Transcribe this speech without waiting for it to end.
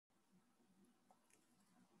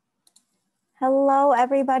Hello,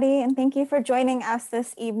 everybody, and thank you for joining us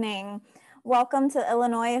this evening. Welcome to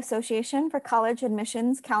Illinois Association for College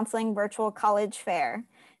Admissions Counseling Virtual College Fair.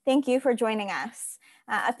 Thank you for joining us.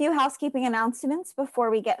 A few housekeeping announcements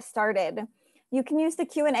before we get started. You can use the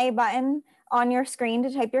Q&A button on your screen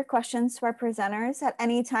to type your questions to our presenters at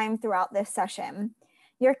any time throughout this session.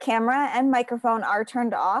 Your camera and microphone are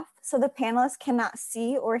turned off, so the panelists cannot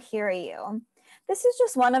see or hear you. This is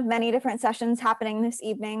just one of many different sessions happening this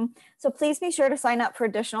evening, so please be sure to sign up for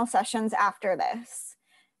additional sessions after this.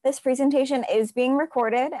 This presentation is being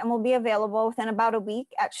recorded and will be available within about a week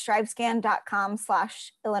at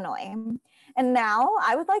strivescan.com/Illinois. And now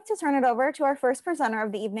I would like to turn it over to our first presenter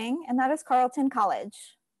of the evening, and that is Carleton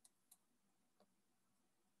College.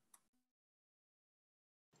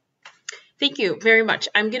 Thank you very much.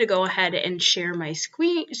 I'm going to go ahead and share my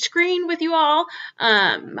screen with you all.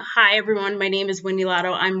 Hi, everyone. My name is Wendy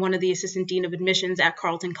Lotto. I'm one of the Assistant Dean of Admissions at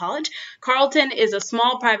Carleton College. Carleton is a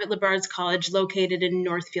small private liberal arts college located in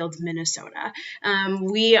Northfield, Minnesota.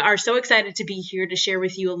 We are so excited to be here to share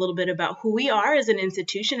with you a little bit about who we are as an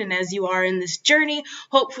institution. And as you are in this journey,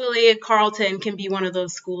 hopefully Carleton can be one of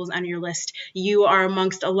those schools on your list. You are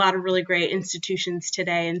amongst a lot of really great institutions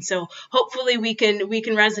today. And so hopefully we can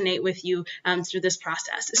resonate with you through this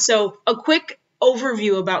process. So a quick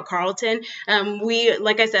overview about Carleton.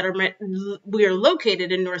 Like I said, we are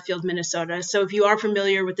located in Northfield, Minnesota. So if you are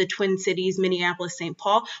familiar with the Twin Cities, Minneapolis, St.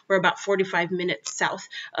 Paul, we're about 45 minutes south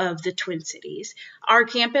of the Twin Cities. Our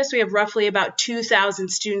campus, we have roughly about 2,000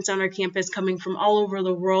 students on our campus coming from all over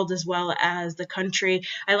the world as well as the country.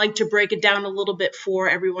 I like to break it down a little bit for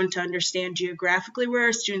everyone to understand geographically where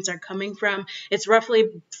our students are coming from. It's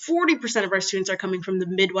roughly 40% of our students are coming from the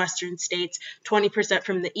Midwestern states, 20%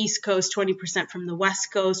 from the East Coast, 20% from the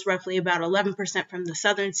West Coast, roughly about 11% from the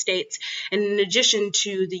Southern states. And in addition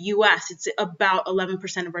to the U.S., it's about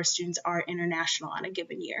 11% of our students are international on a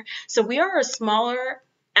given year. So we are a smaller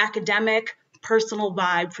academic, personal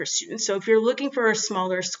vibe for students. So if you're looking for a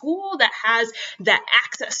smaller school that has that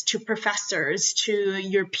access to professors, to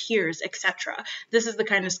your peers, etc., this is the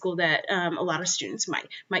kind of school that a lot of students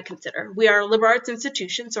might consider. We are a liberal arts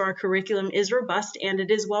institution, so our curriculum is robust and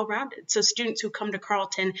it is well-rounded. So students who come to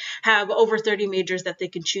Carleton have over 30 majors that they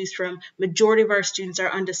can choose from. Majority of our students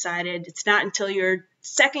are undecided. It's not until your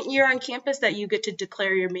second year on campus that you get to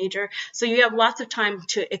declare your major. So you have lots of time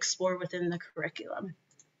to explore within the curriculum.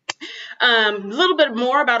 A little bit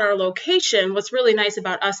more about our location. What's really nice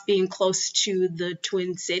about us being close to the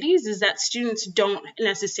Twin Cities is that students don't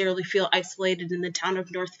necessarily feel isolated in the town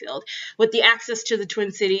of Northfield. With the access to the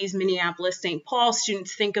Twin Cities, Minneapolis, St. Paul,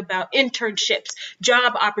 students think about internships,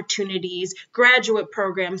 job opportunities, graduate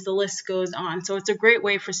programs, the list goes on. So it's a great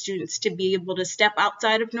way for students to be able to step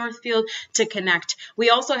outside of Northfield to connect.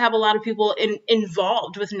 We also have a lot of people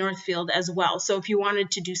involved with Northfield as well. So if you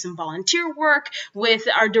wanted to do some volunteer work with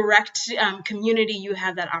our direct community, you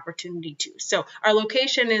have that opportunity too. So our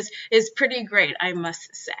location is pretty great, I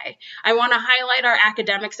must say. I want to highlight our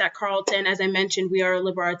academics at Carleton. As I mentioned, we are a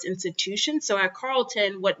liberal arts institution. So at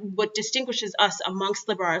Carleton, what distinguishes us amongst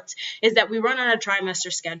liberal arts is that we run on a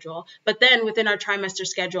trimester schedule. But then within our trimester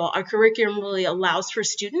schedule, our curriculum really allows for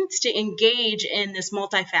students to engage in this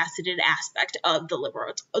multifaceted aspect of the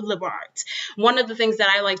liberal arts. One of the things that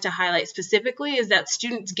I like to highlight specifically is that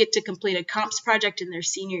students get to complete a comps project in their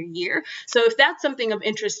senior year. So if that's something of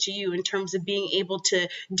interest to you in terms of being able to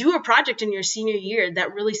do a project in your senior year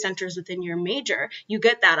that really centers within your major, you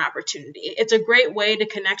get that opportunity. It's a great way to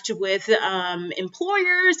connect with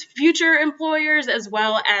employers, future employers, as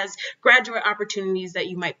well as graduate opportunities that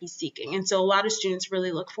you might be seeking. And so a lot of students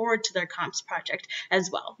really look forward to their comps project as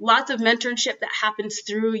well. Lots of mentorship that happens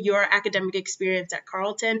through your academic experience at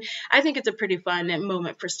Carleton. I think it's a pretty fun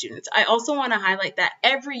moment for students. I also want to highlight that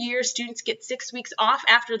every year students get 6 weeks off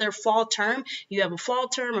after their fall term. You have a fall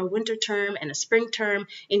term, a winter term, and a spring term.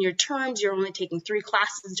 In your terms, you're only taking 3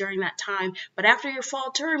 classes during that time, but after your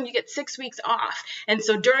fall term, you get 6 weeks off. And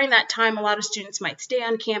so during that time, a lot of students might stay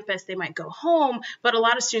on campus, they might go home, but a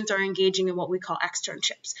lot of students are engaging in what we call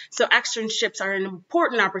externships. So externships are an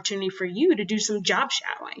important opportunity for you to do some job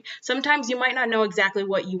shadowing. Sometimes you might not know exactly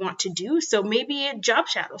what you want to do, so maybe a job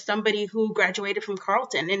shadow somebody who graduated from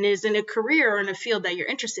Carleton and is in a career or in a field that you're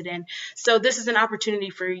interested in. So this is an opportunity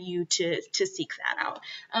for you to seek that out.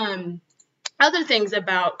 Other things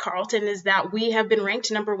about Carleton is that we have been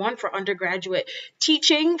ranked #1 for undergraduate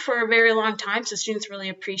teaching for a very long time. So students really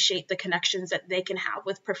appreciate the connections that they can have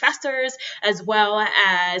with professors, as well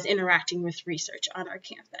as interacting with research on our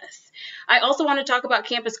campus. I also want to talk about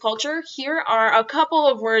campus culture. Here are a couple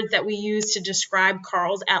of words that we use to describe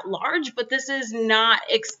Carls at large, but this is not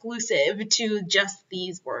exclusive to just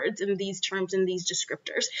these words and these terms and these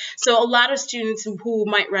descriptors. So a lot of students who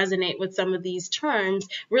might resonate with some of these terms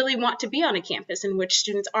really want to be on a campus in which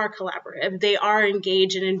students are collaborative. They are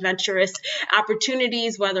engaged in adventurous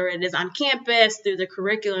opportunities, whether it is on campus, through the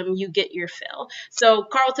curriculum, you get your fill. So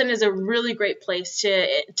Carleton is a really great place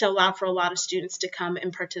to allow for a lot of students to come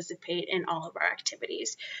and participate in all of our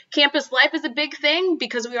activities. Campus life is a big thing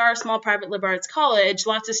because we are a small private liberal arts college.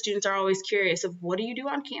 Lots of students are always curious of what do you do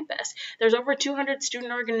on campus? There's over 200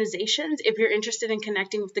 student organizations. If you're interested in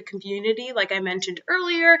connecting with the community, like I mentioned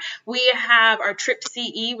earlier, we have our TRIP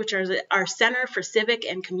CE, which are our Center for Civic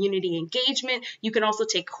and Community Engagement. You can also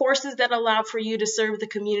take courses that allow for you to serve the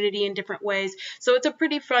community in different ways. So it's a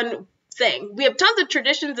pretty fun thing. We have tons of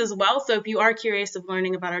traditions as well. So if you are curious of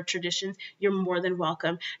learning about our traditions, you're more than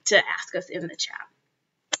welcome to ask us in the chat.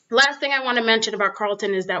 Last thing I want to mention about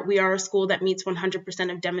Carleton is that we are a school that meets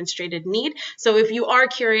 100% of demonstrated need. So if you are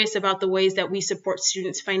curious about the ways that we support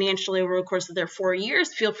students financially over the course of their 4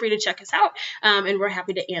 years, feel free to check us out, and we're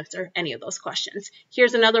happy to answer any of those questions.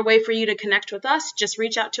 Here's another way for you to connect with us. Just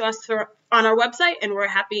reach out to us on our website, and we're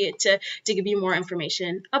happy to give you more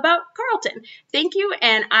information about Carleton. Thank you,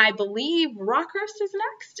 and I believe Rockhurst is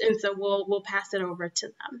next, and so we'll pass it over to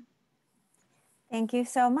them. Thank you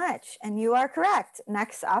so much. And you are correct.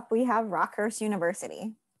 Next up, we have Rockhurst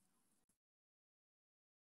University.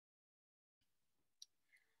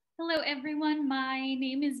 Hello, everyone. My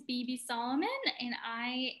name is Bibi Solomon, and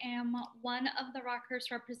I am one of the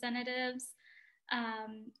Rockhurst representatives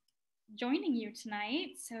joining you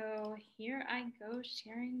tonight. So here I go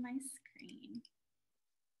sharing my screen.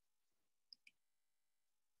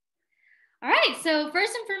 All right, so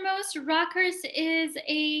first and foremost, Rockhurst is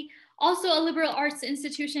also a liberal arts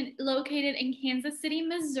institution located in Kansas City,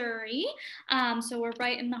 Missouri. So we're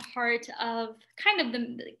right in the heart of kind of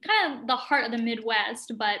the heart of the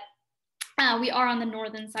Midwest, but we are on the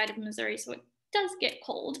northern side of Missouri, so it does get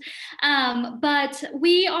cold. But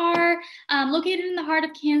we are located in the heart of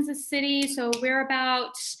Kansas City, so we're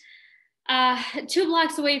about 2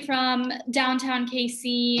 blocks away from downtown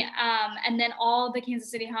KC, and then all the Kansas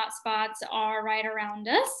City hotspots are right around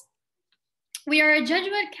us. We are a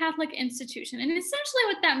Jesuit Catholic institution, and essentially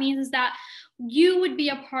what that means is that you would be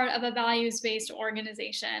a part of a values-based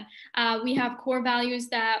organization. We have core values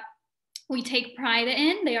that we take pride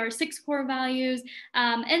in. They are 6 core values,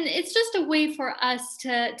 and it's just a way for us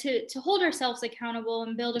to hold ourselves accountable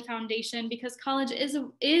and build a foundation, because college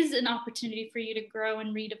is an opportunity for you to grow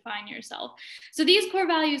and redefine yourself. So these core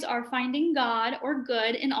values are finding God or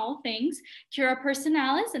good in all things, cura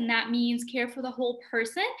personalis, and that means care for the whole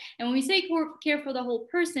person. And when we say care for the whole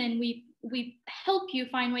person, we help you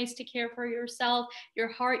find ways to care for yourself, your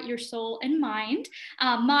heart, your soul, and mind.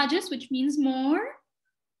 Magis, which means more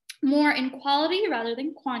in quality rather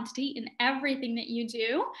than quantity in everything that you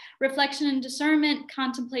do. Reflection and discernment,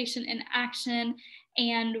 contemplation and action,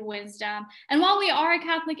 and wisdom. And while we are a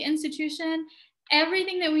Catholic institution,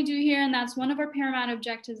 everything that we do here, and that's one of our paramount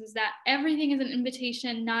objectives, is that everything is an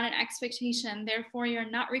invitation, not an expectation. Therefore, you're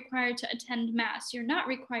not required to attend Mass. You're not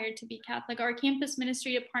required to be Catholic. Our campus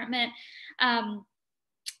ministry department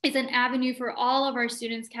is an avenue for all of our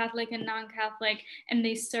students, Catholic and non-Catholic, and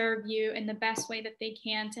they serve you in the best way that they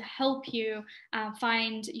can to help you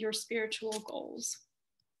find your spiritual goals.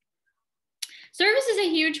 Service is a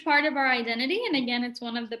huge part of our identity, and again, it's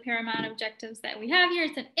one of the paramount objectives that we have here.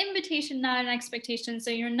 It's an invitation, not an expectation, so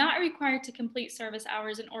you're not required to complete service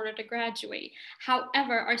hours in order to graduate.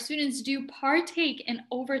 However, our students do partake in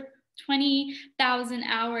over 20,000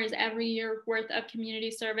 hours every year worth of community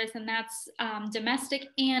service, and that's domestic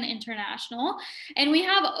and international. And we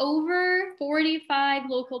have over 45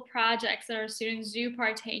 local projects that our students do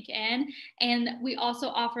partake in, and we also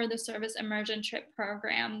offer the Service Immersion Trip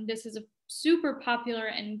program. This is a super popular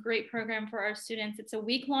and great program for our students. It's a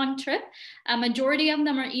week-long trip. A majority of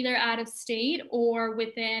them are either out of state or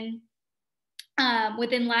within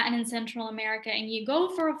Latin and Central America, and you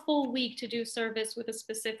go for a full week to do service with a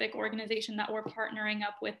specific organization that we're partnering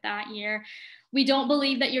up with that year. We don't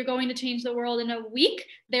believe that you're going to change the world in a week.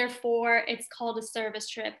 Therefore, it's called a service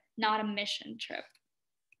trip, not a mission trip.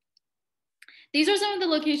 These are some of the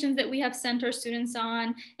locations that we have sent our students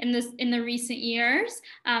on in the recent years.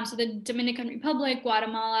 So the Dominican Republic,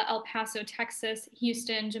 Guatemala, El Paso, Texas,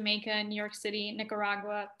 Houston, Jamaica, New York City,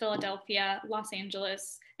 Nicaragua, Philadelphia, Los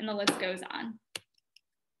Angeles, and the list goes on.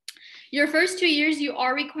 Your first 2 years, you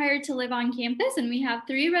are required to live on campus, and we have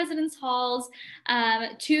 3 residence halls.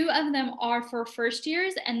 2 of them are for first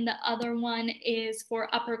years, and the other one is for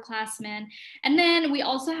upperclassmen. And then we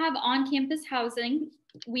also have on-campus housing.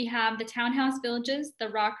 We have the townhouse villages, the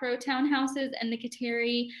Rock Row townhouses, and the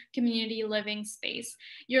Kateri community living space.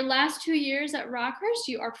 Your last 2 years at Rockhurst,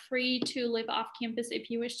 you are free to live off campus if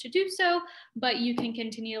you wish to do so, but you can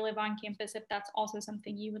continue to live on campus if that's also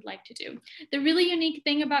something you would like to do. The really unique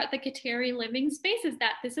thing about the Kateri living space is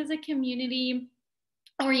that this is a community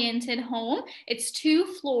oriented home. It's 2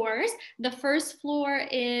 floors. The first floor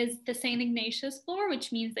is the St. Ignatius floor,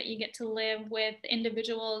 which means that you get to live with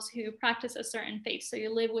individuals who practice a certain faith. So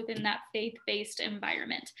you live within that faith-based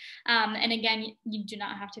environment. And again, you do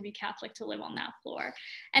not have to be Catholic to live on that floor.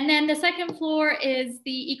 And then the second floor is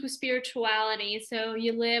the eco-spirituality. So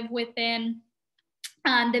you live within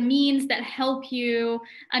the means that help you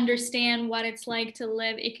understand what it's like to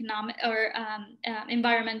live economic or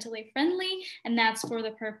environmentally friendly, and that's for the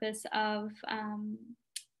purpose of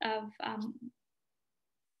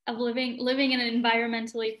living in an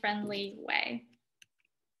environmentally friendly way.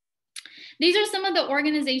 These are some of the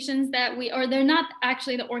organizations that they're not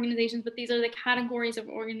actually the organizations, but these are the categories of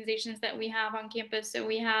organizations that we have on campus. So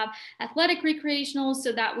we have athletic recreational,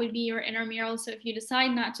 so that would be your intramural. So if you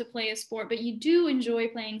decide not to play a sport, but you do enjoy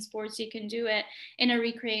playing sports, you can do it in a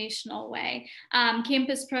recreational way.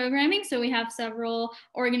 Campus programming, so we have several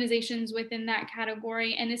organizations within that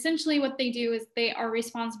category. And essentially what they do is they are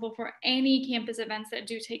responsible for any campus events that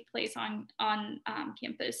do take place on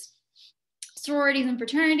campus. Sororities and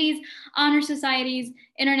fraternities, honor societies,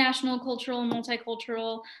 international, cultural,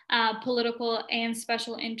 multicultural, political, and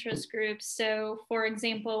special interest groups. So for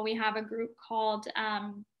example, we have a group called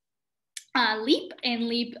LEAP, and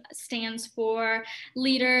LEAP stands for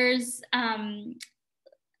Leaders, I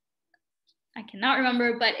cannot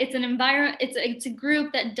remember, but it's an environment, it's a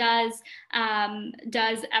group that does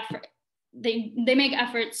effort. They make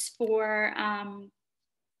efforts for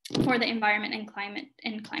the environment and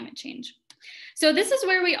climate change. So this is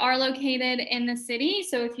where we are located in the city.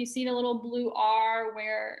 So if you see the little blue R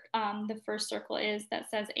where the first circle is, that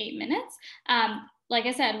says 8 minutes. Like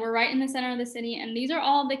I said, we're right in the center of the city, and these are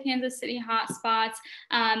all the Kansas City hotspots.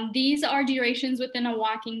 These are durations within a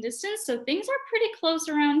walking distance, so things are pretty close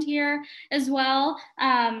around here as well.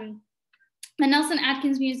 The Nelson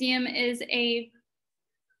Atkins Museum is a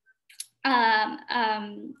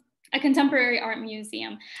contemporary art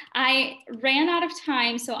museum. I ran out of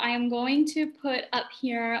time, so I am going to put up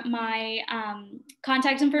here my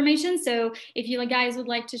contact information. So if you guys would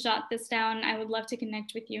like to jot this down, I would love to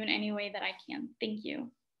connect with you in any way that I can. Thank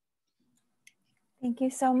you. Thank you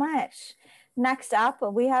so much. Next up,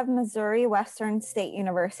 we have Missouri Western State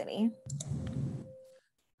University.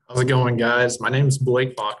 How's it going, guys? My name is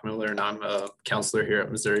Blake Bachmiller, and I'm a counselor here at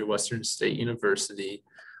Missouri Western State University.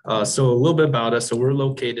 So a little bit about us. So we're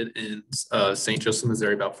located in St. Joseph,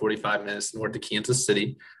 Missouri, about 45 minutes north of Kansas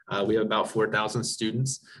City. We have about 4,000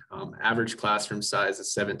 students. Average classroom size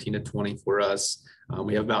is 17 to 20 for us.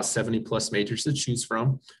 We have about 70 plus majors to choose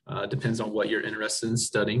from. Depends on what you're interested in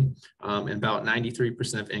studying. And about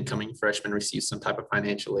 93% of incoming freshmen receive some type of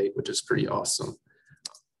financial aid, which is pretty awesome.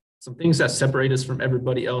 Some things that separate us from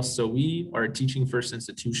everybody else. So we are a teaching first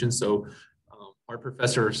institution. So our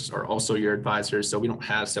professors are also your advisors. So we don't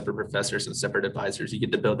have separate professors and separate advisors. You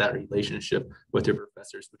get to build that relationship with your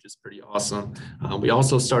professors, which is pretty awesome. We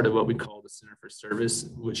also started what we call the Center for Service,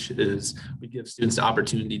 which is we give students the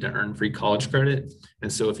opportunity to earn free college credit.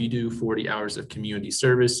 And so if you do 40 hours of community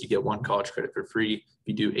service, you get 1 college credit for free. If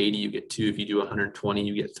you do 80, you get 2. If you do 120,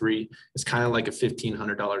 you get 3. It's kind of like a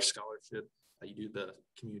 $1,500 scholarship. You do the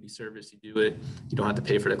community service, you do it. You don't have to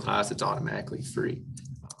pay for the class. It's automatically free.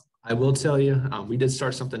 I will tell you, we did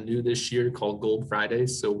start something new this year called Gold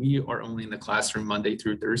Fridays. So we are only in the classroom Monday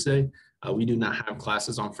through Thursday. We do not have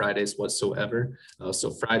classes on Fridays whatsoever.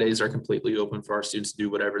 So Fridays are completely open for our students to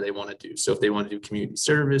do whatever they want to do. So if they want to do community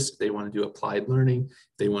service, if they want to do applied learning,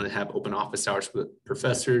 if they want to have open office hours with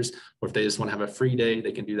professors, or if they just want to have a free day,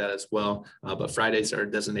 they can do that as well. But Fridays are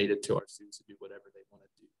designated to our students to do whatever they want to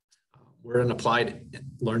do. We're an applied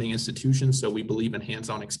learning institution, so we believe in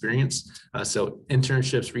hands-on experience. So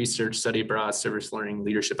internships, research, study abroad, service learning,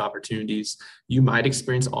 leadership opportunities. You might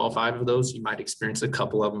experience all 5 of those. You might experience a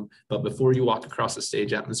couple of them, but before you walk across the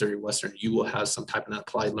stage at Missouri Western, you will have some type of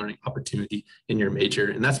applied learning opportunity in your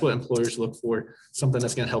major. And that's what employers look for, something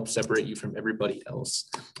that's going to help separate you from everybody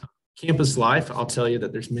else. Campus life, I'll tell you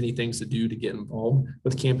that there's many things to do to get involved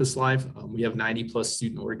with campus life. We have 90+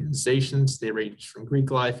 student organizations. They range from Greek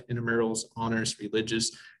life, intramurals, honors, religious,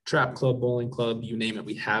 trap club, bowling club, you name it,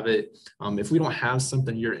 we have it. If we don't have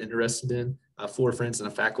something you're interested in, 4 friends and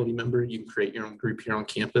a faculty member, you can create your own group here on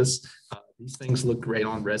campus. These things look great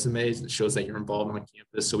on resumes. It shows that you're involved on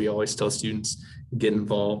campus. So we always tell students, get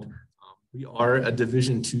involved. We are a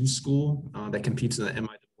Division II school that competes in the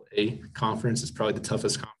MIAA conference. It's probably the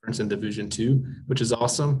toughest conference in Division II, which is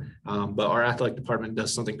awesome. But our athletic department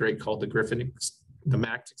does something great called the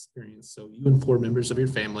Max experience. So you and 4 members of your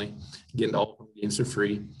family get into all home games for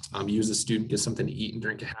free. You as a student get something to eat and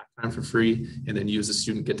drink at halftime for free. And then you as a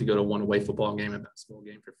student get to go to one away football game and basketball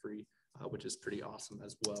game for free, which is pretty awesome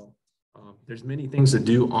as well. There's many things to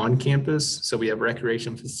do on campus. So we have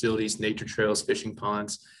recreation facilities, nature trails, fishing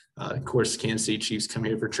ponds. Of course, Kansas City Chiefs come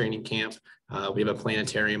here for training camp. We have a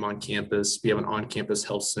planetarium on campus. We have an on-campus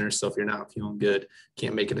health center. So if you're not feeling good,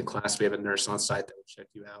 can't make it to class, we have a nurse on site that will check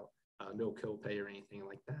you out. No copay or anything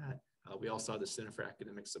like that. We also have the Center for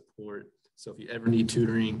Academic Support. So if you ever need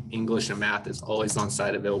tutoring, English and math is always on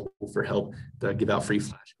site available for help to give out free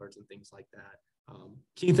flashcards and things like that.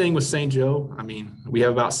 Key thing with St. Joe, I mean, we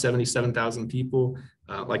have about 77,000 people.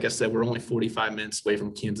 Like I said, we're only 45 minutes away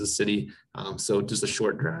from Kansas City. So just a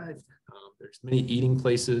short drive. There's many eating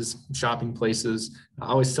places, shopping places. I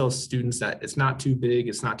always tell students that it's not too big,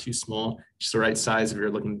 it's not too small, just the right size if you're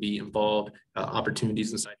looking to be involved,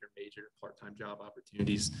 opportunities inside your major, part-time job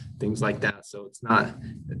opportunities, things like that. So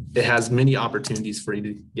it has many opportunities for you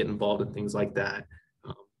to get involved in things like that.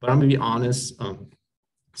 But I'm gonna be honest,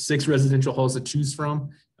 6 residential halls to choose from,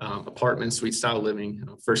 apartment, suite style living.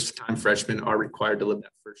 First-time freshmen are required to live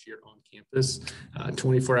that first year on campus.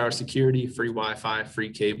 24-hour security, free Wi-Fi, free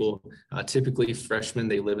cable. Typically, freshmen,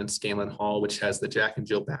 they live in Scanlon Hall, which has the Jack and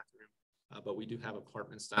Jill bathroom. But we do have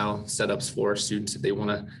apartment-style setups for our students if they want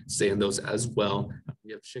to stay in those as well.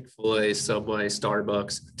 We have Chick-fil-A, Subway,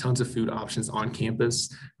 Starbucks, tons of food options on campus.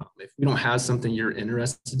 If we don't have something you're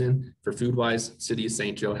interested in for food-wise, City of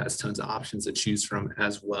St. Joe has tons of options to choose from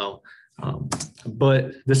as well.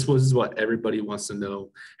 But this was what everybody wants to know.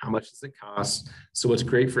 How much does it cost? So what's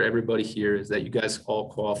great for everybody here is that you guys all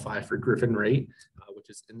qualify for Griffin rate, which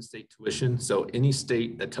is in-state tuition. So any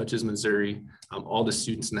state that touches Missouri, all the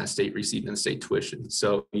students in that state receive in-state tuition.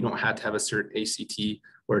 So you don't have to have a certain ACT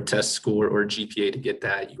or a test score or a GPA to get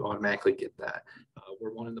that. You automatically get that.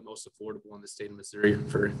 We're one of the most affordable in the state of Missouri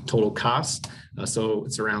for total cost. So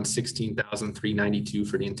it's around $16,392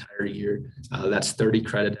 for the entire year. That's 30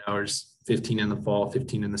 credit hours, 15 in the fall,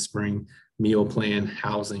 15 in the spring, meal plan,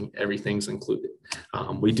 housing, everything's included.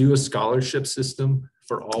 We do a scholarship system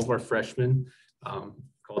for all of our freshmen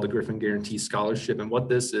called the Griffin Guarantee Scholarship. And what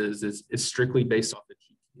this is it's strictly based off the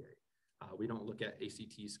GPA. We don't look at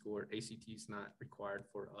ACT score. ACT is not required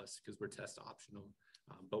for us because we're test optional.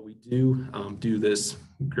 But we do this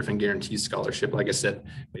Griffin Guarantee Scholarship, like I said,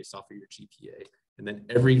 based off of your GPA. And then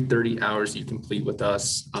every 30 hours you complete with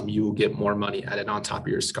us, you will get more money added on top of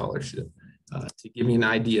your scholarship. To give you an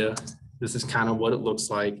idea, this is kind of what it looks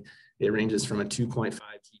like. It ranges from a 2.5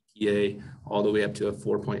 GPA all the way up to a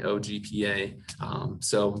 4.0 GPA.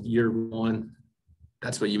 So year 1,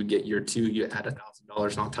 that's what you would get. Year 2, you add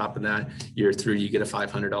 $1,000 on top of that. Year 3, you get a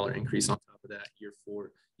 $500 increase on top of that. Year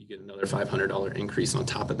 4, you get another $500 increase on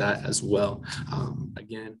top of that as well.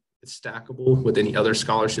 Again, it's stackable with any other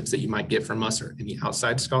scholarships that you might get from us or any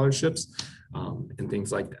outside scholarships and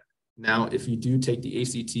things like that. Now, if you do take the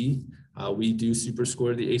ACT, we do super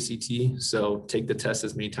score the ACT, so take the test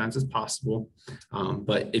as many times as possible.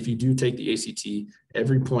 But if you do take the ACT,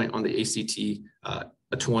 every point on the ACT,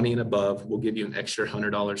 a 20 and above will give you an extra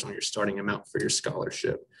 $100 on your starting amount for your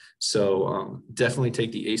scholarship. So definitely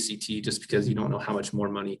take the ACT just because you don't know how much more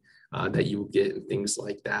money that you will get and things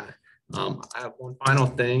like that. I have one final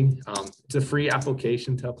thing. It's a free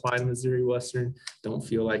application to apply to Missouri Western. Don't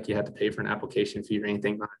feel like you have to pay for an application fee or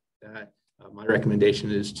anything like that. My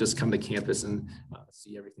recommendation is just come to campus and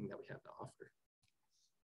see everything that we have to offer.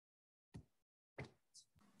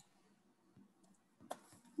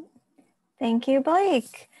 Thank you,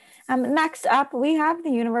 Blake. Next up, we have the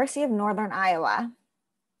University of Northern Iowa.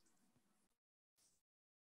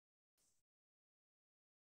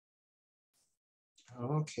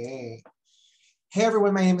 Okay. Hey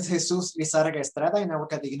everyone, my name is Jesus Lizarraga Estrada and I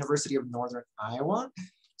work at the University of Northern Iowa.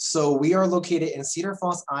 So we are located in Cedar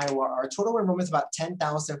Falls, Iowa. Our total enrollment is about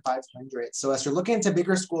 10,500. So as you're looking into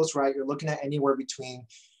bigger schools, right, you're looking at anywhere between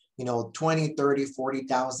 20, 30,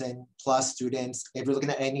 40,000 plus students. If you're looking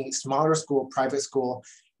at any smaller school, private school,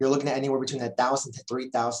 you're looking at anywhere between 1,000 to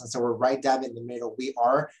 3,000. So we're right down in the middle. We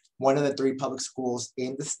are one of the 3 public schools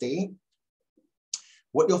in the state.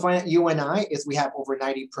 What you'll find at UNI is we have over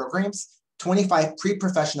 90 programs, 25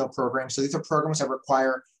 pre-professional programs. So these are programs that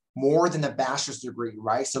require more than a bachelor's degree,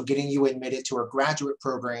 right? So getting you admitted to a graduate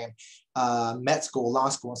program, med school, law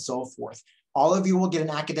school, and so forth. All of you will get an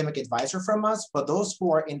academic advisor from us, but those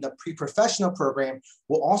who are in the pre-professional program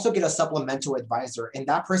will also get a supplemental advisor. And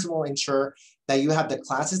that person will ensure that you have the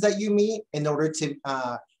classes that you need in order to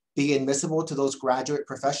be admissible to those graduate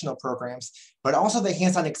professional programs, but also the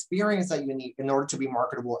hands-on experience that you need in order to be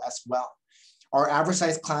marketable as well. Our average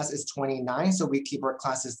size class is 29, so we keep our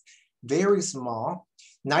classes very small.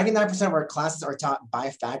 99% of our classes are taught by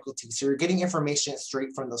faculty. So you're getting information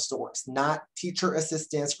straight from the source, not teacher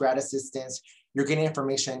assistants, grad assistants. You're getting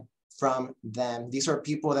information from them. These are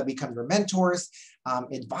people that become your mentors,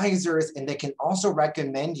 advisors, and they can also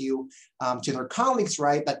recommend you to their colleagues,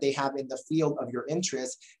 right, that they have in the field of your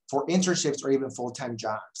interest for internships or even full-time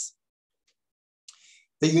jobs.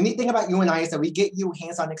 The unique thing about UNI is that we get you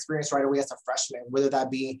hands-on experience right away as a freshman, whether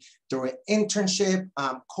that be through an internship,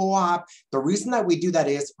 co-op. The reason that we do that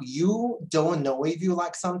is you don't know if you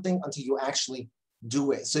like something until you actually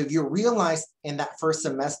do it. So if you realize in that first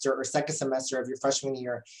semester or second semester of your freshman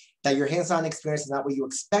year that your hands-on experience is not what you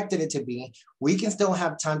expected it to be, we can still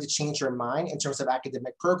have time to change your mind in terms of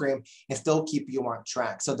academic program and still keep you on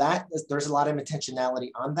track. So there's a lot of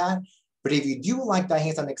intentionality on that. But if you do like that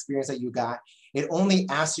hands-on experience that you got, it only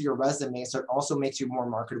adds to your resume, so it also makes you more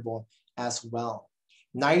marketable as well.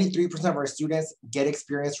 93% of our students get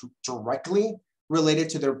experience directly related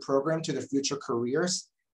to their program, to their future careers,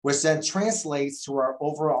 which then translates to our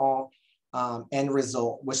overall end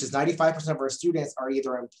result, which is 95% of our students are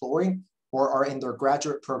either employed or are in their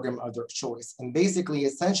graduate program of their choice. And basically,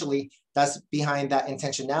 essentially, that's behind that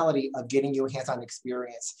intentionality of getting you hands-on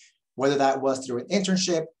experience, whether that was through an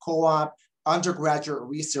internship, co-op, undergraduate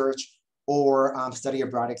research, or study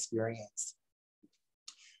abroad experience.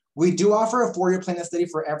 We do offer a 4-year plan of study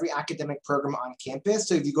for every academic program on campus.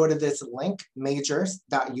 So if you go to this link,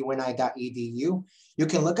 majors.uni.edu, you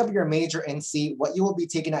can look up your major and see what you will be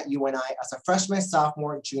taking at UNI as a freshman,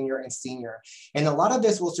 sophomore, junior, and senior. And a lot of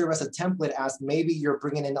this will serve as a template as maybe you're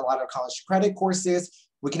bringing in a lot of college credit courses.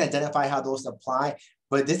 We can identify how those apply,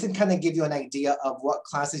 but this can kind of give you an idea of what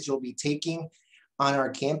classes you'll be taking on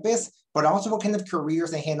our campus, but also what kind of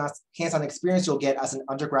careers and hands-on experience you'll get as an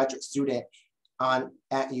undergraduate student at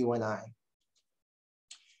UNI.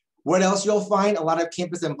 What else you'll find? A lot of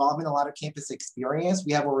campus involvement, a lot of campus experience.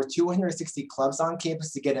 We have over 260 clubs on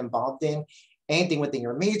campus to get involved in, anything within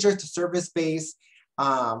your major to service-based.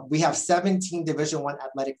 We have 17 Division I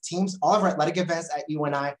athletic teams. All of our athletic events at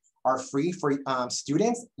UNI are free for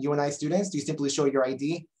students, UNI students. You simply show your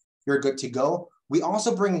ID, you're good to go. We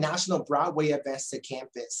also bring national Broadway events to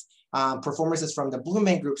campus. Performances from the Blue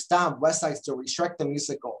Man Group, Stomp, West Side Story, Shrek the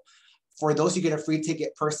Musical. For those, you get a free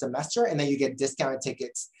ticket per semester, and then you get discounted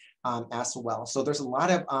tickets as well. So there's a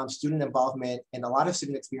lot of student involvement and a lot of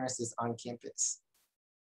student experiences on campus.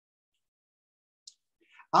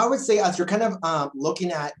 I would say as you're kind of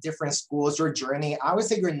looking at different schools, your journey, I would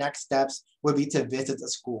say your next steps would be to visit the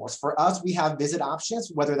schools. For us, we have visit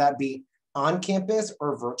options, whether that be on campus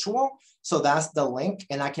or virtual. So that's the link,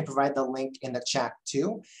 and I can provide the link in the chat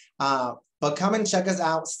too. But come and check us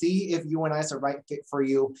out, see if UNI is the right fit for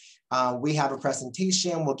you. We have a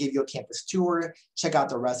presentation, we'll give you a campus tour, check out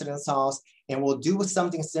the residence halls, and we'll do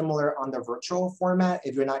something similar on the virtual format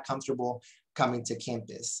if you're not comfortable coming to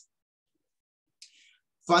campus.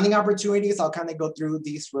 Funding opportunities, I'll kind of go through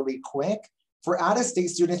these really quick. For out-of-state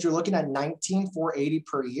students, you're looking at $19,480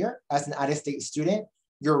 per year as an out-of-state student.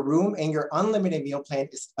 Your room and your unlimited meal plan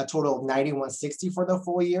is a total of $91.60 for the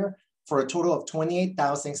full year, for a total of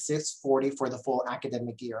 $28,640 for the full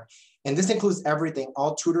academic year. And this includes everything.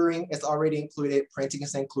 All tutoring is already included, printing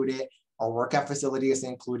is included, our workout facility is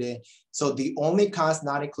included. So the only cost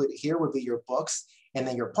not included here would be your books and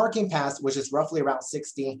then your parking pass, which is roughly around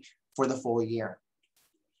 $60 for the full year.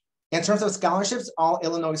 In terms of scholarships, all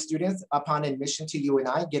Illinois students upon admission to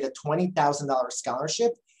UNI get a $20,000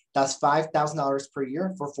 scholarship. That's $5,000 per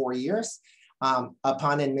year for 4 years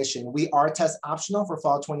upon admission. We are test optional for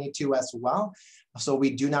fall 22 as well. So we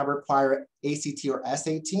do not require ACT or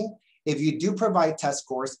SAT. If you do provide test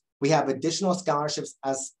scores, we have additional scholarships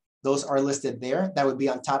as those are listed there. That would be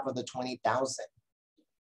on top of the $20,000.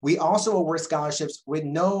 We also award scholarships with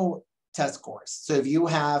no test scores. So if you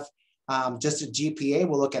have just a GPA,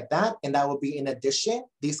 we'll look at that, and that will be in addition,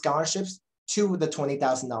 these scholarships to the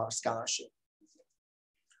 $20,000 scholarship.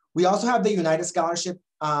 We also have the United Scholarship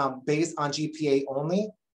based on GPA only,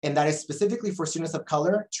 and that is specifically for students of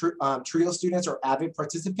color, TRIO students or AVID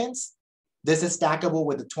participants. This is stackable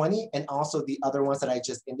with the 20 and also the other ones that I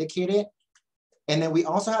just indicated. And then we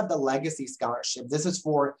also have the Legacy Scholarship. This is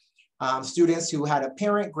for students who had a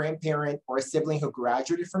parent, grandparent, or a sibling who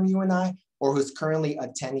graduated from UNI or who's currently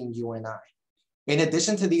attending UNI. In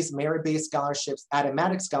addition to these merit-based scholarships,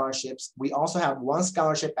 automatic scholarships, we also have one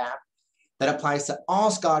scholarship app that applies to all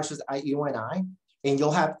scholarships at UNI, and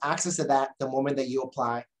you'll have access to that the moment that you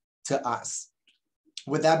apply to us.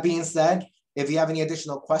 With that being said, if you have any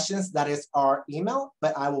additional questions, that is our email,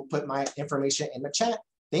 but I will put my information in the chat.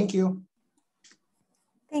 Thank you.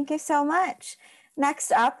 Thank you so much.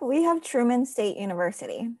 Next up, we have Truman State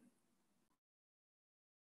University.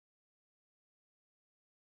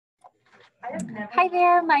 Hi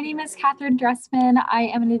there, my name is Catherine Dressman. I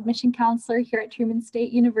am an admission counselor here at Truman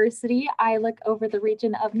State University. I look over the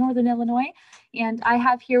region of Northern Illinois, and I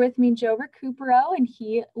have here with me Joe Recupero, and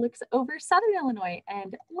he looks over Southern Illinois.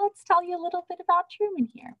 And let's tell you a little bit about Truman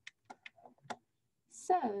here.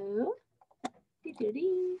 So,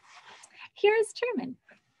 here's Truman.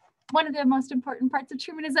 One of the most important parts of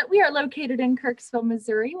Truman is that we are located in Kirksville,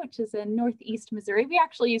 Missouri, which is in Northeast Missouri. We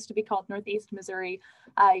actually used to be called Northeast Missouri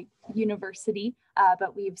University,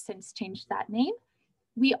 but we've since changed that name.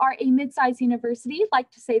 We are a mid-sized university.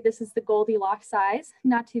 Like to say this is the Goldilocks size,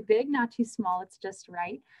 not too big, not too small, it's just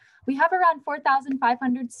right. We have around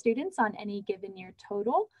 4,500 students on any given year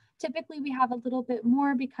total. Typically, we have a little bit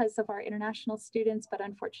more because of our international students, but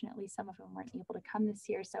unfortunately, some of them weren't able to come this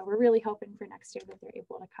year. So we're really hoping for next year that they're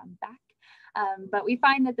able to come back. But we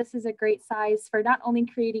find that this is a great size for not only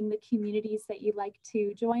creating the communities that you like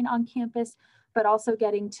to join on campus, but also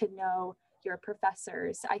getting to know your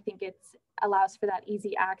professors. I think it allows for that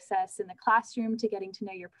easy access in the classroom to getting to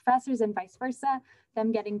know your professors and vice versa,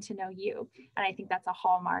 them getting to know you. And I think that's a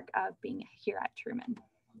hallmark of being here at Truman.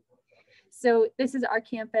 So this is our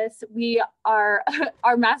campus. Our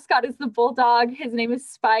mascot is the bulldog. His name is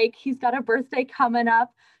Spike. He's got a birthday coming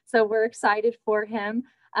up, so we're excited for him.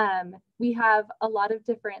 We have a lot of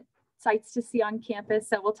different sites to see on campus,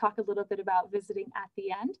 so we'll talk a little bit about visiting at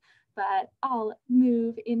the end, but I'll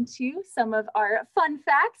move into some of our fun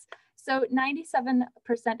facts. So 97%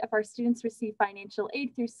 of our students receive financial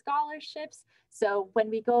aid through scholarships. So when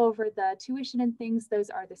we go over the tuition and things, those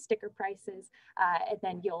are the sticker prices, and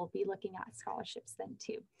then you'll be looking at scholarships then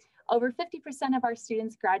too. Over 50% of our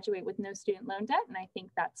students graduate with no student loan debt, and I think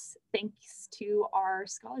that's thanks to our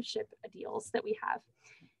scholarship deals that we have.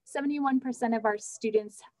 71% of our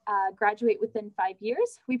students graduate within 5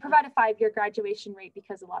 years. We provide a 5-year graduation rate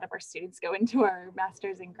because a lot of our students go into our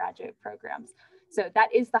master's and graduate programs. So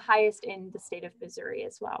that is the highest in the state of Missouri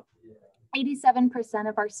as well. 87%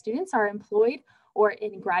 of our students are employed or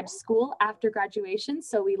in grad school after graduation.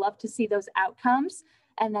 So we love to see those outcomes.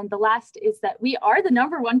 And then the last is that we are the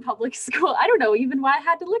 #1 public school. I don't know even why I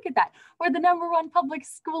had to look at that. We're the #1 public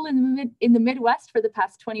school in the Midwest for the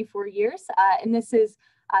past 24 years. And this is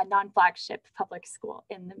a non-flagship public school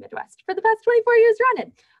in the Midwest for the past 24 years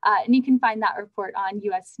running. And you can find that report on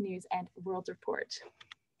US News and World Report.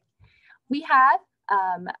 We have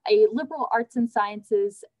a liberal arts and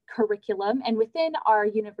sciences curriculum, and within our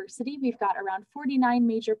university, we've got around 49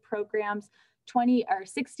 major programs,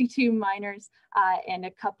 62 minors, and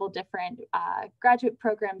a couple different graduate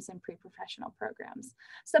programs and pre-professional programs.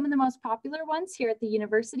 Some of the most popular ones here at the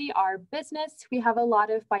university are business. We have a lot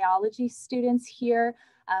of biology students here.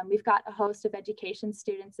 We've got a host of education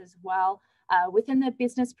students as well. Within the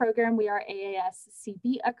business program, we are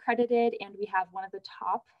AASCB accredited, and we have one of the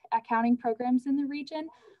top accounting programs in the region.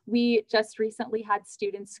 We just recently had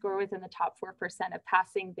students score within the top 4% of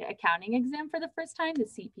passing the accounting exam for the first time, the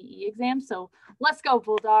CPE exam. So let's go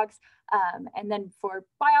Bulldogs. And then for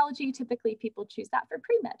biology, typically people choose that for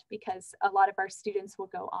pre-med because a lot of our students will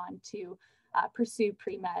go on to pursue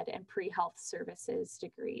pre-med and pre-health services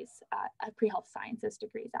degrees, pre-health sciences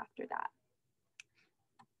degrees after that.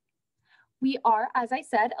 We are, as I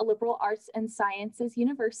said, a liberal arts and sciences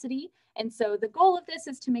university. And so the goal of this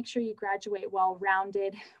is to make sure you graduate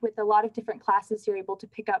well-rounded. With a lot of different classes, you're able to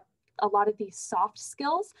pick up a lot of these soft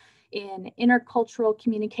skills in intercultural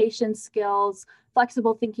communication skills,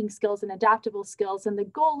 flexible thinking skills, and adaptable skills. And the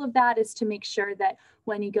goal of that is to make sure that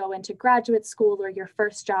when you go into graduate school or your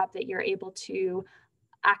first job, that you're able to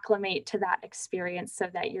acclimate to that experience so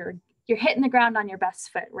that you're hitting the ground on your best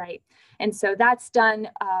foot, right? And so that's done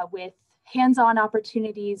with hands-on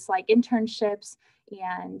opportunities like internships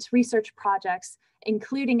and research projects,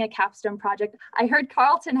 including a capstone project. I heard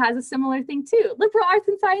Carleton has a similar thing too. Liberal arts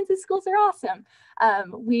and sciences schools are awesome.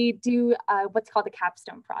 We do what's called a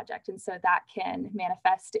capstone project. And so that can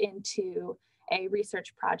manifest into a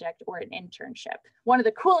research project or an internship. One of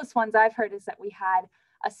the coolest ones I've heard is that we had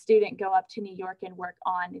a student go up to New York and work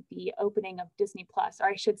on the opening of Disney Plus, or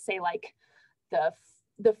I should say like the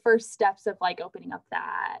first steps of like opening up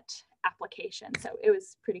that application. So it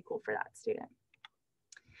was pretty cool for that student.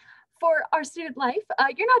 For our student life,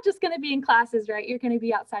 you're not just going to be in classes, right? You're going to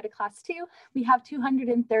be outside of class too. We have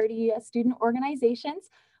 230 student organizations.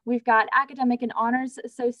 We've got academic and honors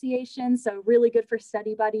associations, so really good for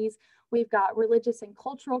study buddies. We've got religious and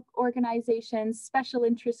cultural organizations, special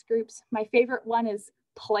interest groups. My favorite one is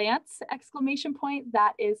plants, exclamation point.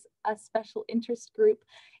 That is a special interest group.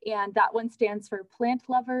 And that one stands for plant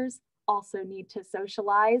lovers also need to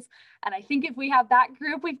socialize. And I think if we have that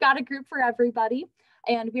group, we've got a group for everybody.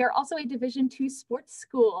 And we are also a Division II sports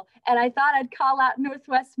school. And I thought I'd call out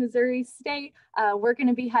Northwest Missouri State. We're going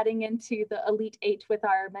to be heading into the Elite Eight with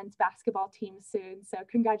our men's basketball team soon. So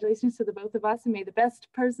congratulations to the both of us, and may the best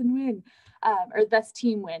person win, or the best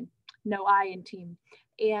team win. No I in team.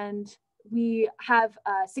 And we have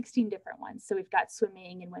 16 different ones. So we've got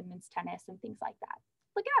swimming and women's tennis and things like that.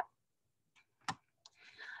 Look out.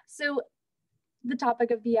 So the topic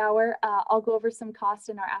of the hour, I'll go over some costs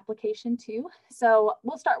in our application too. So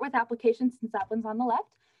we'll start with application since that one's on the left.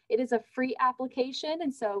 It is a free application.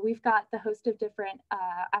 And so we've got the host of different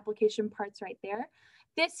application parts right there.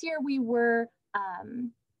 This year we were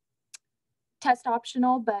test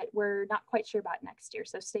optional, but we're not quite sure about next year.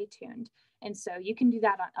 So stay tuned. And so you can do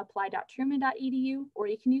that on apply.truman.edu, or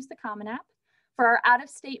you can use the Common App. For our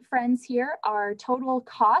out-of-state friends here, our total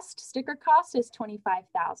cost, sticker cost, is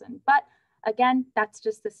 $25,000. But again, that's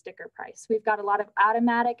just the sticker price. We've got a lot of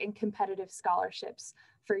automatic and competitive scholarships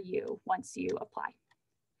for you once you apply.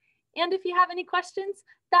 And if you have any questions,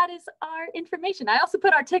 that is our information. I also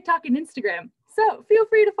put our TikTok and Instagram, so feel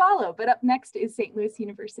free to follow. But up next is St. Louis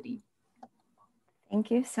University. Thank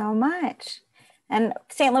you so much. And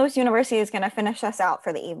St. Louis University is going to finish us out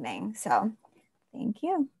for the evening. So thank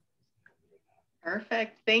you.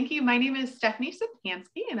 Perfect. Thank you. My name is Stephanie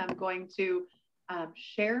Sapansky, and I'm going to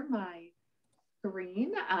share my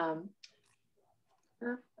screen.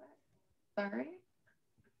 Perfect. Sorry.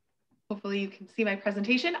 Hopefully you can see my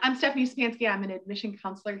presentation. I'm Stephanie Sapansky. I'm an admission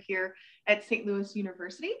counselor here at St. Louis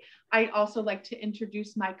University. I'd also like to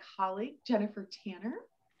introduce my colleague, Jennifer Tanner.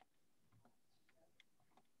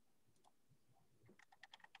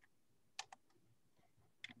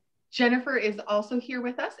 Jennifer is also here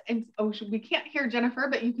with us, and we can't hear Jennifer,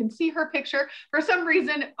 but you can see her picture. For some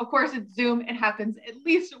reason, of course, it's Zoom. It happens at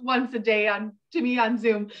least once a day to me on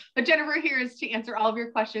Zoom, but Jennifer here is to answer all of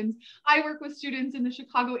your questions. I work with students in the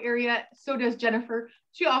Chicago area, so does Jennifer.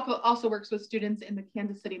 She also works with students in the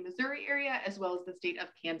Kansas City, Missouri area, as well as the state of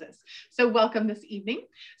Kansas. So welcome this evening.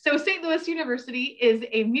 So St. Louis University is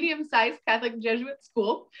a medium-sized Catholic Jesuit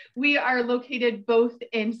school. We are located both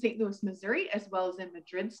in St. Louis, Missouri, as well as in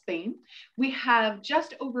Madrid, Spain. We have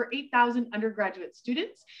just over 8,000 undergraduate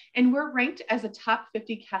students, and we're ranked as a top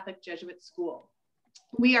 50 Catholic Jesuit school.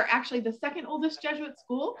 We are actually the second oldest Jesuit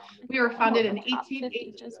school. We were founded in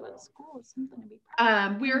 1818.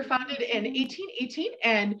 We were founded in 1818,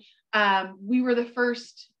 and we were the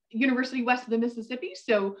first university west of the Mississippi.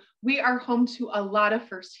 So we are home to a lot of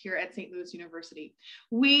firsts here at St. Louis University.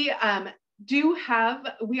 We are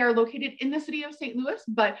located in the city of St. Louis,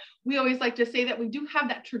 but we always like to say that we do have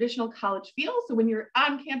that traditional college feel. So when you're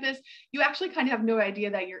on campus, you actually kind of have no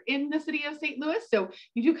idea that you're in the city of St. Louis. So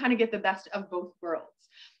you do kind of get the best of both worlds.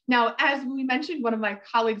 Now, as we mentioned, one of my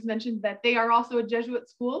colleagues mentioned that they are also a Jesuit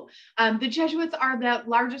school. The Jesuits are the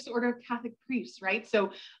largest order of Catholic priests, right?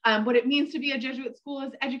 So what it means to be a Jesuit school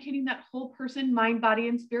is educating that whole person, mind, body,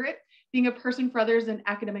 and spirit, being a person for others, and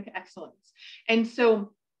academic excellence. And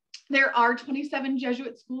so there are 27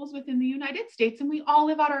 Jesuit schools within the United States, and we all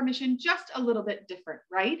live out our mission just a little bit different,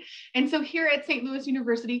 right? And so here at St. Louis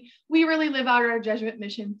University, we really live out our Jesuit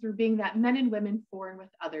mission through being that men and women for and with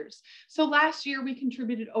others. So last year, we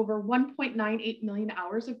contributed over 1.98 million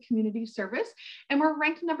hours of community service, and we're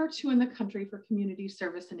ranked number 2 in the country for community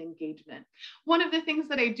service and engagement. One of the things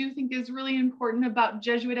that I do think is really important about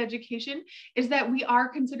Jesuit education is that we are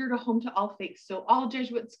considered a home to all faiths. So all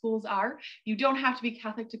Jesuit schools are. You don't have to be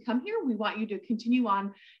Catholic to come here. We want you to continue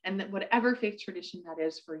on, and that whatever faith tradition that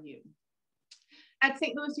is for you. At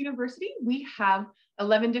St. Louis University, we have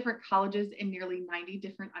 11 different colleges and nearly 90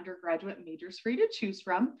 different undergraduate majors for you to choose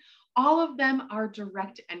from. All of them are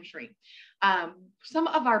direct entry. Some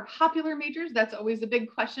of our popular majors, that's always a big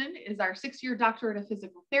question, is our 6-year doctorate of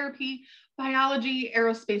physical therapy, biology,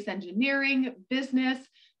 aerospace engineering, business,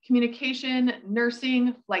 communication,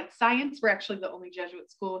 nursing, flight science. We're actually the only Jesuit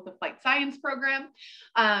school with a flight science program.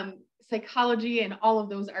 Psychology, and all of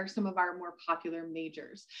those are some of our more popular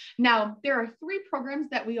majors. Now, there are 3 programs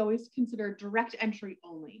that we always consider direct entry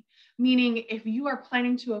only, meaning if you are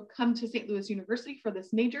planning to come to St. Louis University for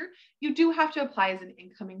this major, you do have to apply as an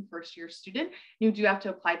incoming first-year student. You do have to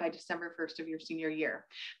apply by December 1st of your senior year.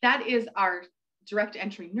 That is our direct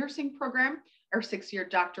entry nursing program, our 6-year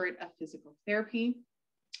doctorate of physical therapy,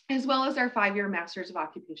 as well as our 5-year Master's of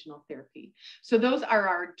Occupational Therapy. So those are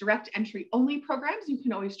our direct entry only programs. You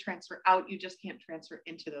can always transfer out, you just can't transfer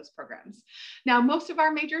into those programs. Now, most of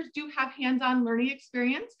our majors do have hands-on learning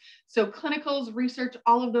experience. So clinicals, research,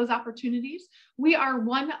 all of those opportunities. We are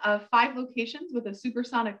one of 5 locations with a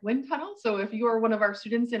supersonic wind tunnel. So if you are one of our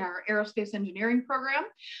students in our aerospace engineering program,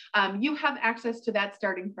 you have access to that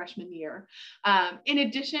starting freshman year. In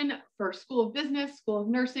addition, for School of Business, School of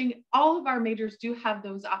Nursing, all of our majors do have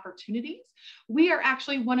those opportunities. We are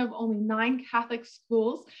actually one of only 9 Catholic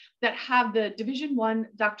schools that have the Division I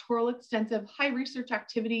Doctoral Extensive High Research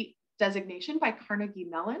Activity designation by Carnegie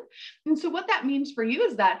Mellon. And so what that means for you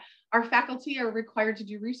is that our faculty are required to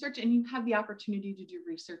do research, and you have the opportunity to do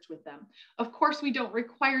research with them. Of course, we don't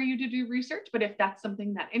require you to do research, but if that's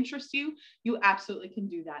something that interests you, you absolutely can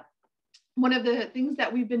do that. One of the things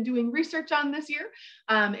that we've been doing research on this year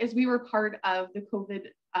is we were part of the COVID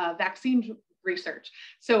vaccine research.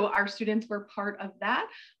 So our students were part of that,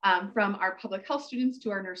 from our public health students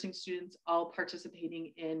to our nursing students, all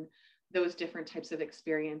participating in those different types of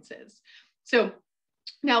experiences. So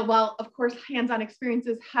now, while of course hands-on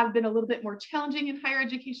experiences have been a little bit more challenging in higher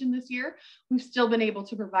education this year, we've still been able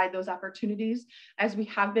to provide those opportunities as we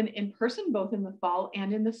have been in person, both in the fall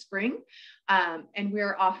and in the spring. And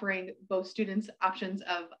we're offering both students options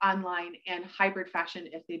of online and hybrid fashion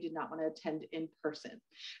if they did not want to attend in person.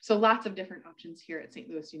 So lots of different options here at St.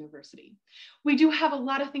 Louis University. We do have a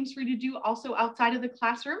lot of things for you to do also outside of the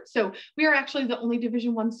classroom. So we are actually the only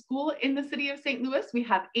Division I school in the city of St. Louis. We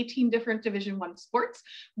have 18 different Division I sports.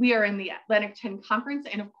 We are in the Atlantic 10 Conference,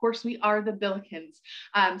 and of course we are the Billikens.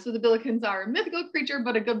 So the Billikens are a mythical creature,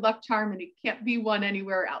 but a good luck charm, and it can't be won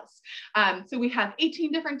anywhere else. So we have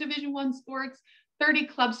 18 different Division I sports, 30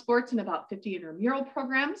 club sports, and about 50 intramural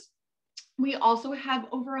programs. We also have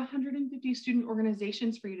over 150 student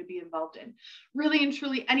organizations for you to be involved in. Really and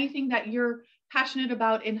truly anything that you're passionate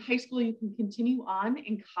about in high school, you can continue on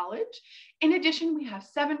in college. In addition, we have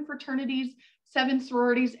 7 fraternities, 7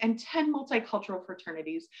 sororities, and 10 multicultural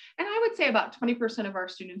fraternities. And I would say about 20% of our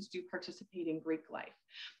students do participate in Greek life.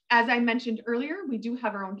 As I mentioned earlier, we do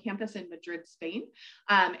have our own campus in Madrid, Spain.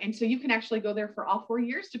 And so you can actually go there for all 4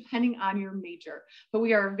 years, depending on your major. But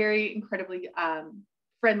we are a very incredibly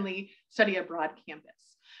friendly study abroad campus.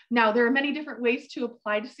 Now, there are many different ways to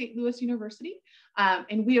apply to St. Louis University.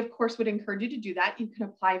 And we, of course, would encourage you to do that. You can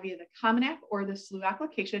apply via the Common App or the SLU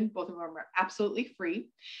application. Both of them are absolutely free.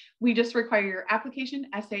 We just require your application,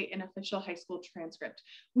 essay, and official high school transcript.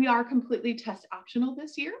 We are completely test optional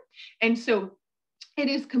this year. And so it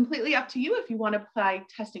is completely up to you if you want to apply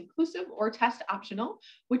test inclusive or test optional,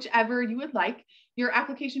 whichever you would like. Your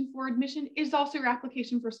application for admission is also your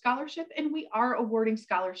application for scholarship, and we are awarding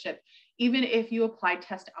scholarship even if you apply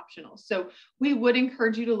test optional. So we would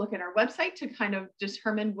encourage you to look at our website to kind of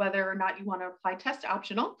determine whether or not you want to apply test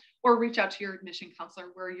optional, or reach out to your admission counselor.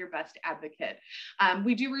 We're your best advocate.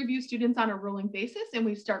 We do review students on a rolling basis, and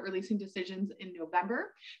we start releasing decisions in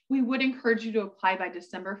November. We would encourage you to apply by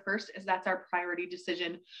December 1st, as that's our priority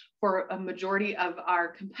decision for a majority of our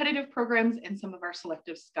competitive programs and some of our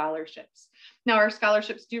selective scholarships. Now, our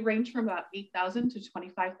scholarships do range from about $8,000 to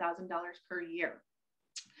 $25,000 per year.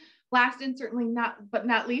 Last and certainly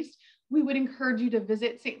not least, we would encourage you to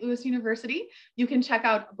visit St. Louis University. You can check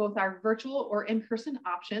out both our virtual or in-person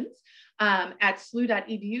options at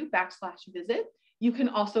slu.edu/visit. You can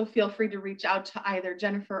also feel free to reach out to either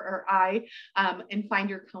Jennifer or I and find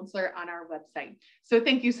your counselor on our website. So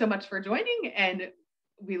thank you so much for joining, and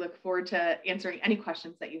we look forward to answering any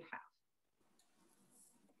questions that you have.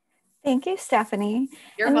 Thank you, Stephanie.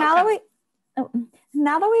 You're welcome.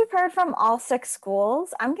 Now that we've heard from all 6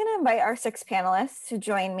 schools, I'm going to invite our 6 panelists to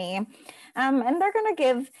join me, and they're going to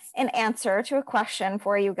give an answer to a question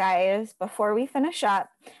for you guys before we finish up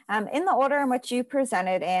in the order in which you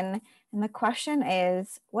presented in And the question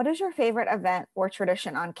is, what is your favorite event or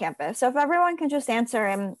tradition on campus? So if everyone can just answer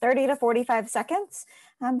in 30 to 45 seconds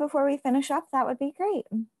before we finish up, that would be great.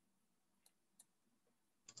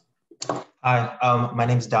 Hi, my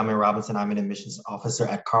name is Damian Robinson. I'm an admissions officer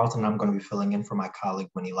at Carleton. I'm going to be filling in for my colleague,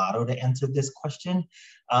 Winnie Lotto, to answer this question.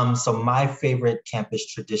 So my favorite campus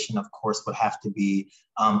tradition, of course, would have to be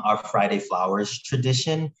our Friday Flowers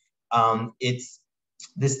tradition. It's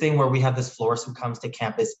this thing where we have this florist who comes to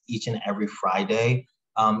campus each and every Friday,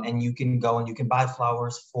 and you can go and you can buy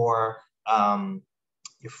flowers for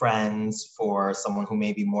your friends, for someone who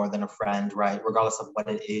may be more than a friend, right? Regardless of what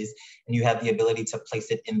it is. And you have the ability to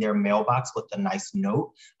place it in their mailbox with a nice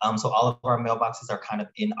note. So all of our mailboxes are kind of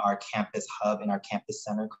in our campus hub, in our campus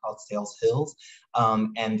center called Sales Hills,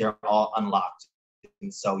 and they're all unlocked.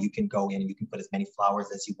 And so you can go in and you can put as many flowers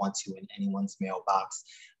as you want to in anyone's mailbox.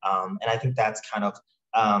 And I think that's kind of,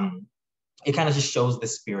 it kind of just shows the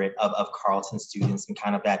spirit of Carleton students and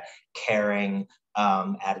kind of that caring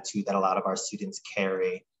attitude that a lot of our students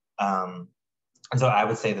carry. And so I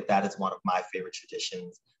would say that that is one of my favorite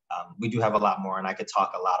traditions. We do have a lot more and I could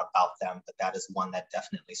talk a lot about them, but that is one that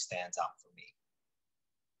definitely stands out for me.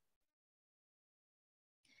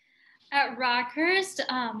 At Rockhurst,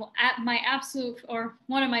 at my absolute, or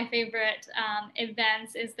one of my favorite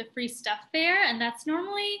events is the Free Stuff Fair. And that's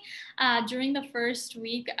normally during the first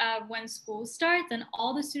week of when school starts, and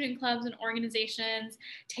all the student clubs and organizations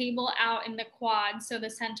table out in the quad, so the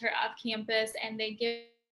center of campus, and they give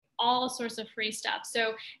all sorts of free stuff.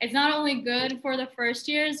 So it's not only good for the first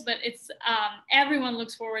years, but it's everyone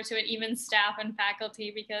looks forward to it, even staff and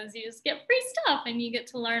faculty, because you just get free stuff and you get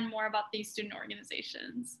to learn more about these student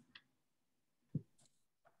organizations.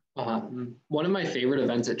 One of my favorite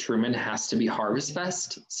events at Truman has to be Harvest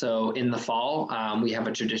Fest. So in the fall, we have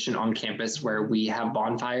a tradition on campus where we have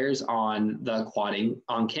bonfires on the quadding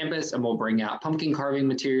on campus, and we'll bring out pumpkin carving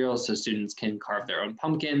materials so students can carve their own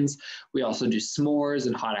pumpkins. We also do s'mores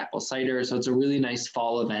and hot apple cider. So it's a really nice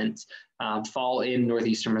fall event. Fall in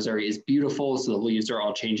northeastern Missouri is beautiful. So the leaves are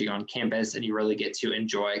all changing on campus and you really get to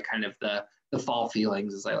enjoy kind of the fall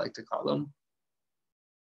feelings, as I like to call them.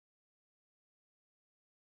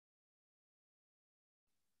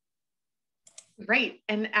 Great.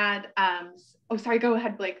 And add, oh, sorry, go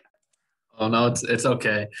ahead, Blake. Oh, no, it's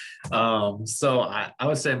okay. So I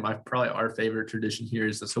would say probably our favorite tradition here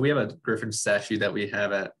is, so we have a Griffin statue that we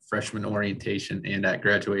have at freshman orientation and at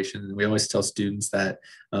graduation. And we always tell students that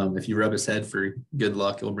if you rub his head for good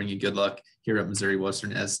luck, it will bring you good luck here at Missouri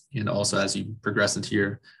Western, and also as you progress into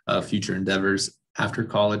your future endeavors after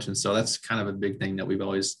college. And so that's kind of a big thing that we've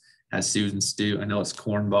always had students do. I know it's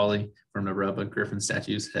cornbally from to rub a Griffin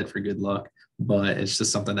statue's head for good luck, but it's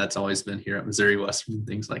just something that's always been here at Missouri Western and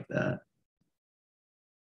things like that.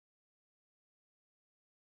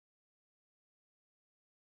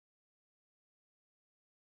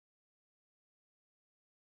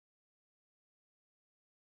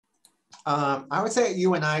 I would say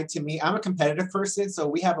UNI, to me, I'm a competitive person, so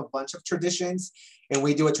we have a bunch of traditions and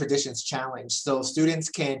we do a traditions challenge. So students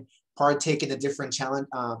can partake in the different challenge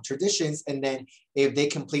traditions, and then if they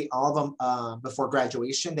complete all of them before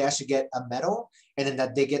graduation, they actually get a medal, and then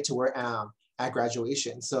that they get to wear at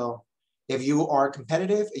graduation. So if you are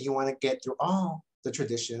competitive and you want to get through all the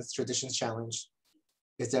traditions challenge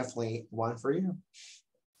is definitely one for you.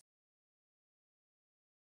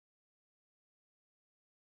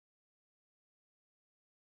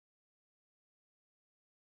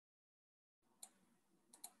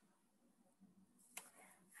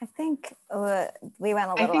 I think we went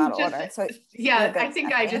a little out of order. So yeah, I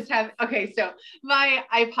think I just have, okay, so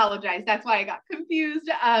I apologize. That's why I got confused.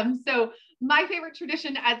 So my favorite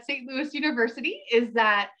tradition at St. Louis University is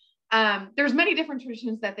that there's many different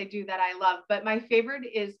traditions that they do that I love, but my favorite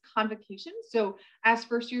is convocation. So as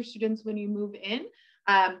first year students, when you move in,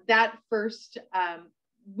 that first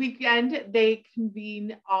weekend, they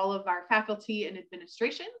convene all of our faculty and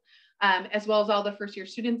administration, as well as all the first year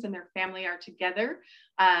students and their family are together,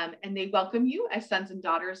 and they welcome you as sons and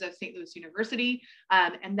daughters of St. Louis University,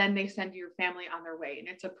 and then they send your family on their way. And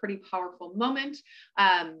it's a pretty powerful moment,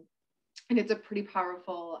 and it's a pretty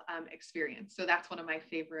powerful experience. So that's one of my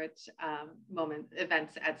favorite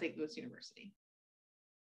events at St. Louis University.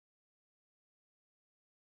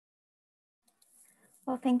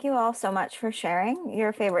 Well, thank you all so much for sharing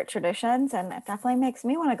your favorite traditions, and it definitely makes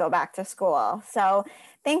me want to go back to school. So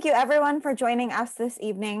thank you everyone for joining us this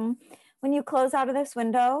evening. When you close out of this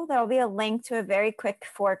window, there'll be a link to a very quick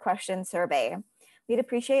 4-question survey. We'd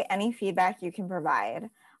appreciate any feedback you can provide.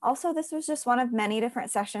 Also, this was just one of many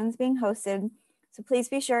different sessions being hosted, so please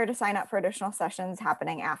be sure to sign up for additional sessions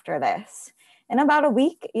happening after this. In about a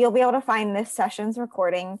week, you'll be able to find this session's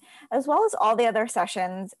recording, as well as all the other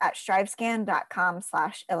sessions at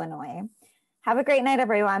strivescan.com/Illinois. Have a great night,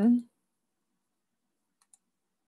 everyone.